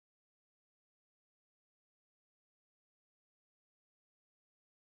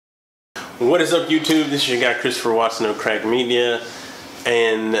What is up, YouTube? This is your guy Christopher Watson of Crack Media,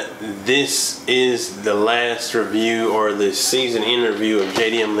 and this is the last review or the season end review of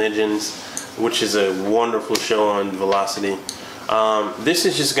JDM Legends, which is a wonderful show on Velocity. This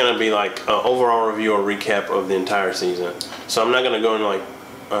is just going to be like an overall review or recap of the entire season. So I'm not going to go into like,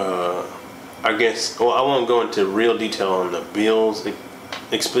 I guess, well, I won't go into real detail on the builds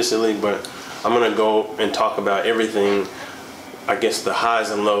explicitly, but I'm going to go and talk about everything, I guess, the highs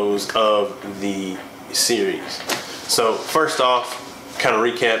and lows of the series. So first off, kind of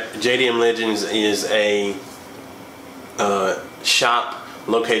recap, JDM Legends is a shop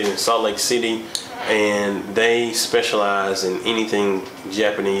located in Salt Lake City, and they specialize in anything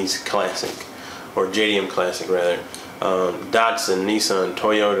Japanese classic, or JDM classic rather. Datsun, Nissan,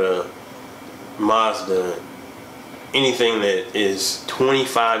 Toyota, Mazda, anything that is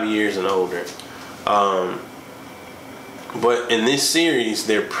 25 years and older. But in this series,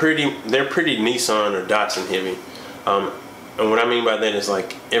 they're pretty Nissan or Datsun heavy. And what I mean by that is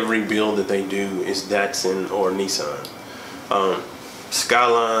like every build that they do is Datsun or Nissan.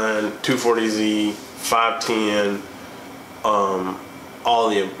 Skyline, 240Z, 510, all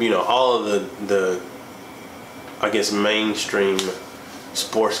of the I guess mainstream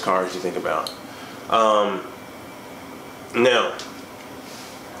sports cars you think about. Now,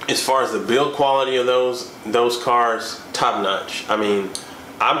 as far as the build quality of those cars, top notch. I mean,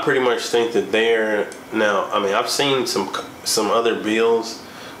 I pretty much think that they're now. I mean, I've seen some other builds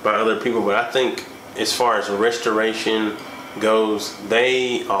by other people, but I think as far as restoration goes,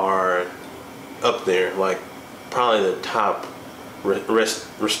 they are up there, like probably the top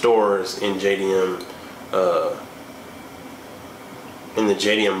restorers in JDM, in the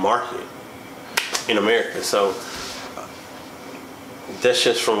JDM market in America. So that's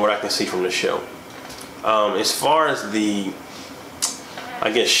just from what I can see from the show. As far as the, I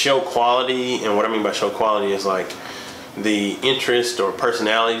guess, show quality, and what I mean by show quality is like the interest or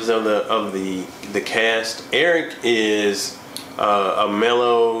personalities of the cast. Eric is a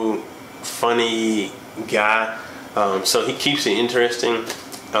mellow, funny guy, so he keeps it interesting.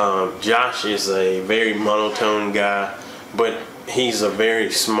 Josh is a very monotone guy, but he's a very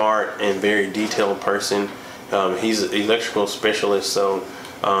smart and very detailed person. He's an electrical specialist, so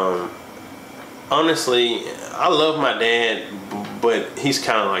honestly, I love my dad, but he's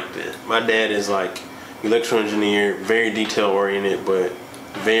kind of like that. My dad is like electrical engineer, very detail oriented, but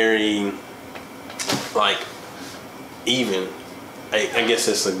very like even. I guess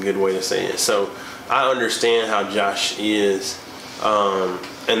that's a good way to say it. So I understand how Josh is,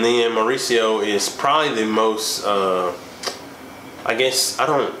 and then Mauricio is probably the most I guess, I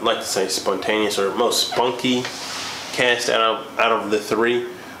don't like to say spontaneous, or most spunky cast out of the three.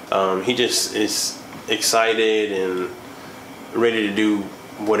 He just is excited and ready to do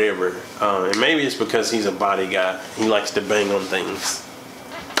whatever. And maybe it's because he's a body guy. He likes to bang on things.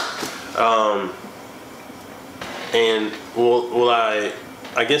 And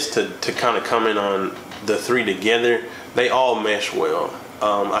I guess to kind of comment on the three together, they all mesh well.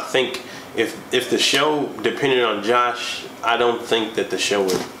 I think if the show depended on Josh, I don't think that the show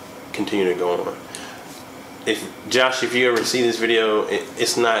would continue to go on. Josh, if you ever see this video,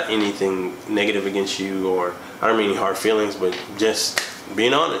 it's not anything negative against you, or I don't mean any hard feelings, but just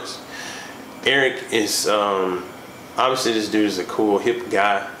being honest. Eric is obviously, this dude is a cool hip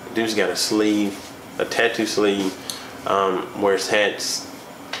guy. Dude's got a sleeve, a tattoo sleeve, wears hats.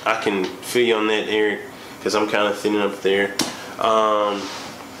 I can feel you on that, Eric, because I'm kind of thinning up there.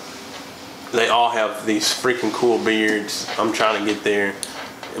 They all have these freaking cool beards. I'm trying to get there.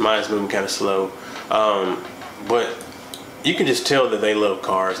 Mine's moving kind of slow. But you can just tell that they love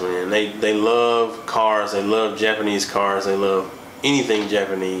cars, man. They love cars. They love Japanese cars. They love anything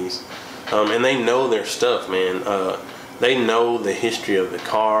Japanese. And they know their stuff, man. They know the history of the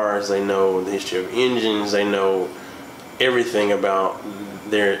cars. They know the history of engines. They know everything about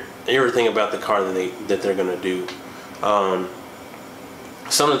the car that they're gonna do.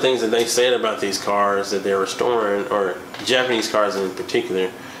 Some of the things that they said about these cars that they're restoring, or Japanese cars in particular,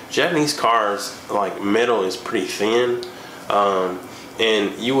 Japanese cars, like, metal is pretty thin,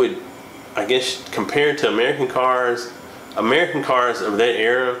 and you would, I guess, compare it to American cars of that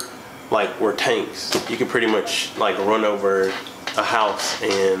era, like, were tanks. You could pretty much like run over a house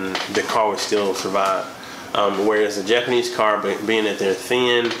and the car would still survive. Whereas a Japanese car, being that they're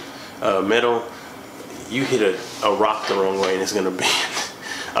thin metal, you hit a rock the wrong way and it's gonna bend.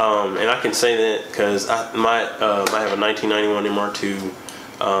 And I can say that because I have a 1991 MR2,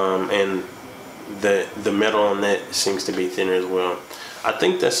 and the metal on that seems to be thinner as well. I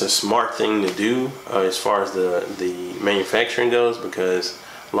think that's a smart thing to do as far as the manufacturing goes, because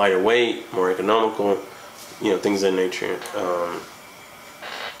lighter weight, more economical, you know, things of that nature.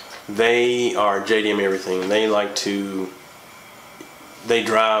 They are JDM everything. They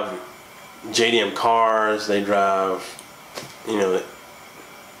drive JDM cars. They drive, you know,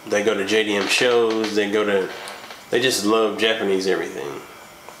 they go to JDM shows. They just love Japanese everything.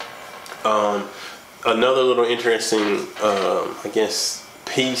 Another little interesting, I guess,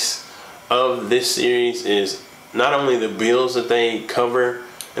 piece of this series is not only the builds that they cover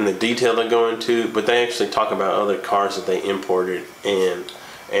and the detail they go into, but they actually talk about other cars that they imported and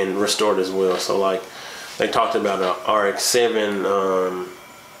restored as well. So like they talked about a RX-7,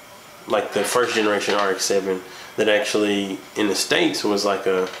 like the first generation RX-7 that actually in the States was like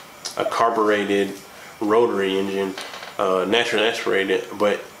a carbureted rotary engine, naturally aspirated,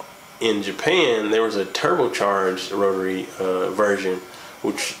 but in Japan there was a turbocharged rotary version,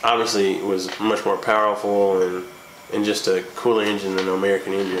 which obviously was much more powerful and just a cooler engine than an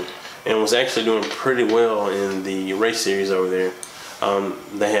American engine, and was actually doing pretty well in the race series over there.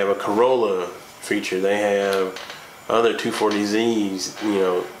 They have a Corolla feature. They have other 240Zs, you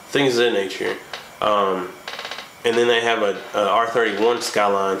know, things of that nature. And then they have a R31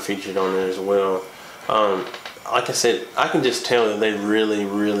 Skyline featured on there as well. Like I said, I can just tell that they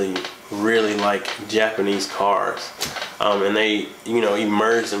really like Japanese cars. And they, you know,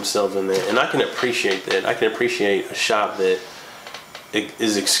 immerse themselves in that. And I can appreciate that. I can appreciate a shop that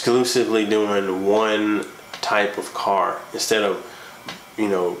is exclusively doing one type of car instead of, you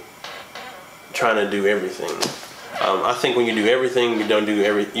know, trying to do everything. I think when you do everything, you don't do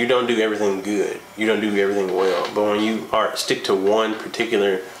everything good. You don't do everything well. But when you stick to one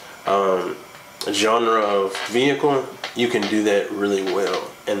particular genre of vehicle, you can do that really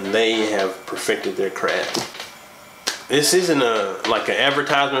well. And they have perfected their craft. This isn't like an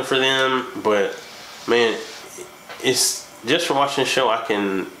advertisement for them, but man, it's just from watching the show, I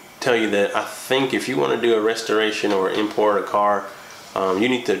can tell you that I think if you want to do a restoration or import a car, you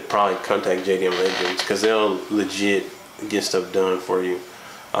need to probably contact JDM Legends, because they'll legit get stuff done for you.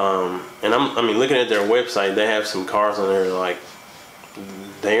 And I mean, looking at their website, they have some cars on there like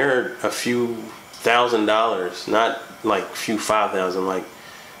they're a few $1,000s, not like a few $5,000, like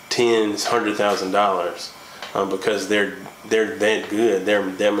tens, $100,000, because they're that good. They're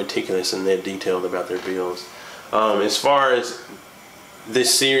that meticulous and that detailed about their builds. As far as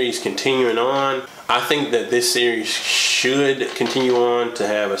this series continuing on, I think that this series should continue on to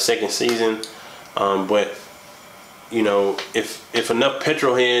have a second season, but you know, if enough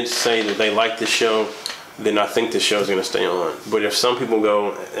petrol heads say that they like the show, then I think the show's going to stay on. But if some people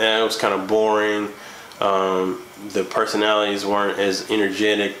go, it was kind of boring, the personalities weren't as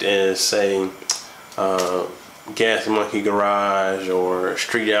energetic as, say, Gas Monkey Garage or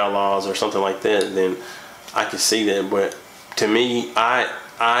Street Outlaws or something like that, then I could see that. But to me,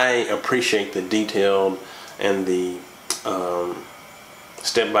 I appreciate the detailed and the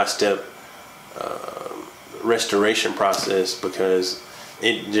step-by-step restoration process, because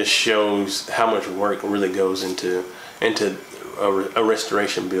it just shows how much work really goes into a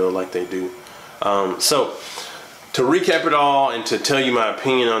restoration build like they do. So to recap it all and to tell you my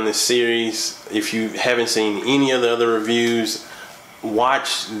opinion on this series, if you haven't seen any of the other reviews,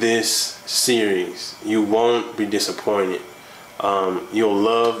 watch this series. You won't be disappointed. You'll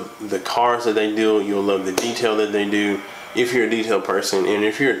love the cars that they do. You'll love the detail that they do if you're a detail person. And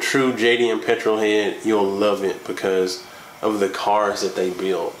if you're a true JDM petrol head, you'll love it because of the cars that they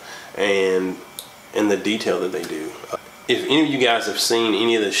build and the detail that they do. If any of you guys have seen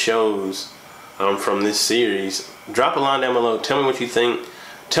any of the shows from this series, drop a line down below. Tell me what you think.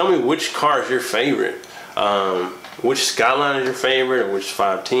 Tell me which car is your favorite. Which Skyline is your favorite, or which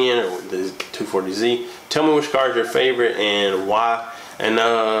 510 or the 240Z. Tell me which car is your favorite and why, and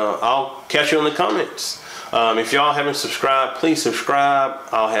I'll catch you in the comments. If y'all haven't subscribed, please subscribe.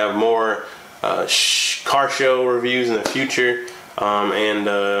 I'll have more car show reviews in the future, and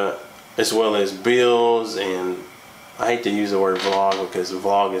as well as builds, and I hate to use the word vlog because the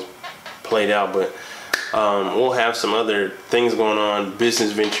vlog is played out, but we'll have some other things going on,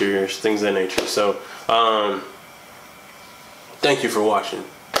 business ventures, things of that nature. So thank you for watching.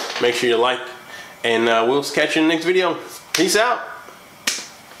 Make sure you like, and we'll catch you in the next video. Peace out.